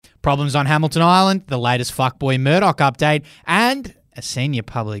Problems on Hamilton Island, the latest FuckBoy Murdoch update, and a senior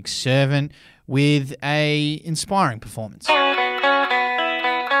public servant with a inspiring performance. Hey,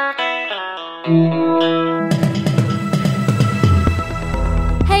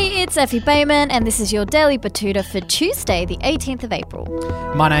 it's Effie Bayman, and this is your Daily Batuta for Tuesday, the 18th of April.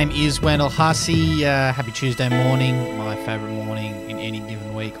 My name is Wendell Hussey. Happy Tuesday morning, my favourite morning in any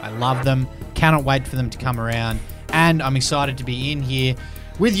given week. I love them, cannot wait for them to come around, and I'm excited to be in here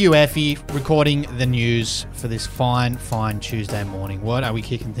with you, Effie, recording the news for this fine Tuesday morning. What are we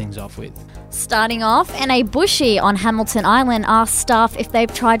kicking things off with? Starting off, and a bushie on Hamilton Island asked staff if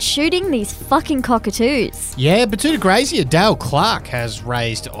they've tried shooting these fucking cockatoos. Yeah, Batuta grazier Dale Clark has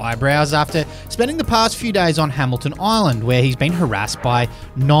raised eyebrows after spending the past few days on Hamilton Island, where he's been harassed by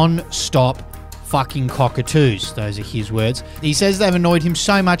non-stop fucking cockatoos. Those are his words. He says they've annoyed him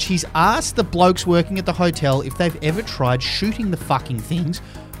so much he's asked the blokes working at the hotel if they've ever tried shooting the fucking things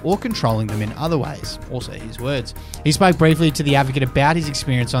or controlling them in other ways. Also his words. He spoke briefly to The Advocate about his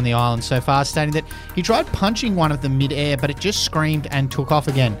experience on the island so far, stating that he tried punching one of them mid-air, but it just screamed and took off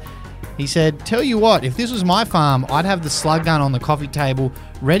again. He said, "Tell you what, if this was my farm, I'd have the slug gun on the coffee table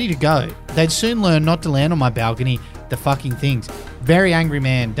ready to go. They'd soon learn not to land on my balcony, the fucking things." Very angry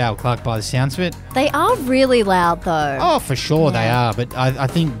man, Dale Clark, by the sounds of it. They are really loud, though. Oh, for sure they are, but I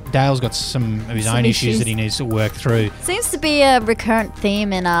think Dale's got some of his own issues that he needs to work through. Seems to be a recurrent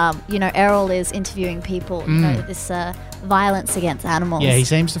theme in, Errol is interviewing people, this violence against animals. Yeah, he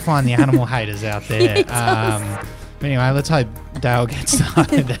seems to find the animal haters out there. He does. But anyway, let's hope Dale gets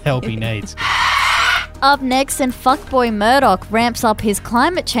the help he needs. Up next, and FuckBoy Murdoch ramps up his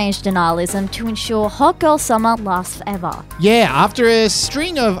climate change denialism to ensure hot girl summer lasts forever. Yeah, after a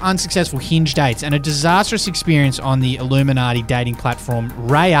string of unsuccessful Hinge dates and a disastrous experience on the Illuminati dating platform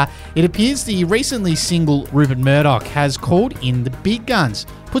Raya, it appears the recently single Rupert Murdoch has called in the big guns.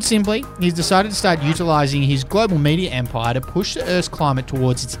 Put simply, he's decided to start utilising his global media empire to push the Earth's climate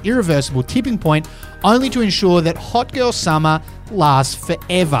towards its irreversible tipping point, only to ensure that hot girl summer lasts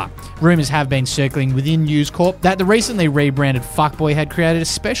forever. Rumours have been circling within News Corp that the recently rebranded FuckBoy had created a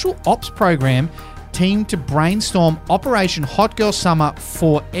special ops program teamed to brainstorm Operation Hot Girl Summer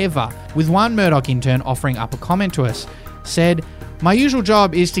Forever, with one Murdoch intern offering up a comment to us. Said, "My usual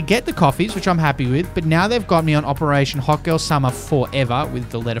job is to get the coffees, which I'm happy with, but now they've got me on Operation Hot Girl Summer Forever," with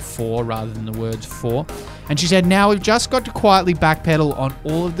the letter 4 rather than the words for. And she said, "Now we've just got to quietly backpedal on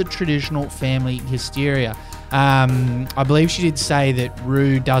all of the traditional family hysteria." I believe she did say that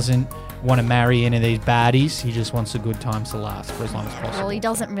Rue doesn't want to marry any of these baddies. He just wants the good times to last for as long as possible. Well, he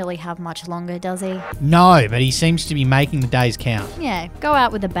doesn't really have much longer, does he? No, but he seems to be making the days count. Yeah, go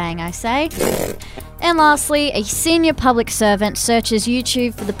out with a bang, I say. And lastly, a senior public servant searches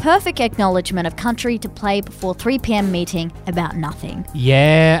YouTube for the perfect acknowledgement of country to play before 3 p.m. meeting about nothing.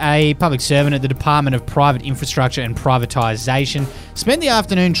 Yeah, a public servant at the Department of Private Infrastructure and Privatisation spent the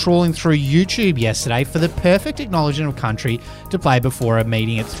afternoon trawling through YouTube yesterday for the perfect acknowledgement of country to play before a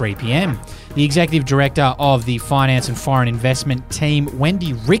meeting at 3 p.m. The executive director of the Finance and Foreign Investment team,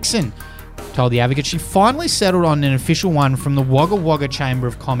 Wendy Rickson, told The Advocate she finally settled on an official one from the Wagga Wagga Chamber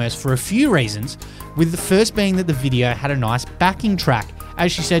of Commerce for a few reasons, with the first being that the video had a nice backing track.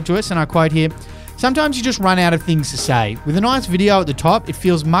 As she said to us, and I quote here, "Sometimes you just run out of things to say. With a nice video at the top, it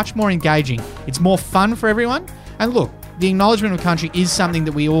feels much more engaging. It's more fun for everyone. And look, the acknowledgement of country is something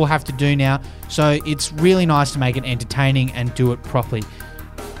that we all have to do now, so it's really nice to make it entertaining and do it properly."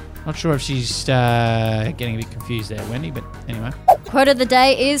 Not sure if she's getting a bit confused there, Wendy, but anyway. Quote of the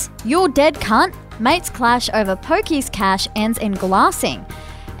day is, "You're dead, cunt." Mates clash over pokies cash ends in glassing.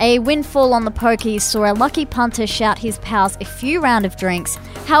 A windfall on the pokies saw a lucky punter shout his pals a few round of drinks.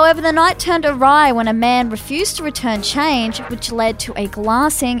 However, the night turned awry when a man refused to return change, which led to a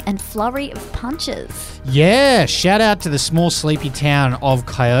glassing and flurry of punches. Yeah, shout out to the small sleepy town of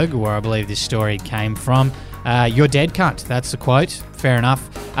Kyoga, where I believe this story came from. "You're dead, cunt." That's the quote. Fair enough.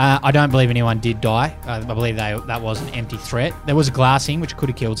 I don't believe anyone did die. I believe that was an empty threat. There was a glassing, which could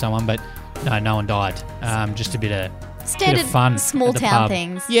have killed someone, but no one died. Just a bit of standard fun small town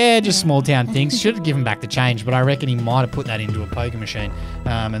things. Yeah, just small town things. Should have given back the change, but I reckon he might have put that into a poker machine,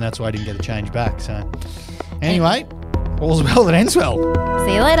 and that's why I didn't get the change back. So anyway, all's well that ends well.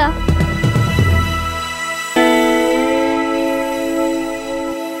 See you later.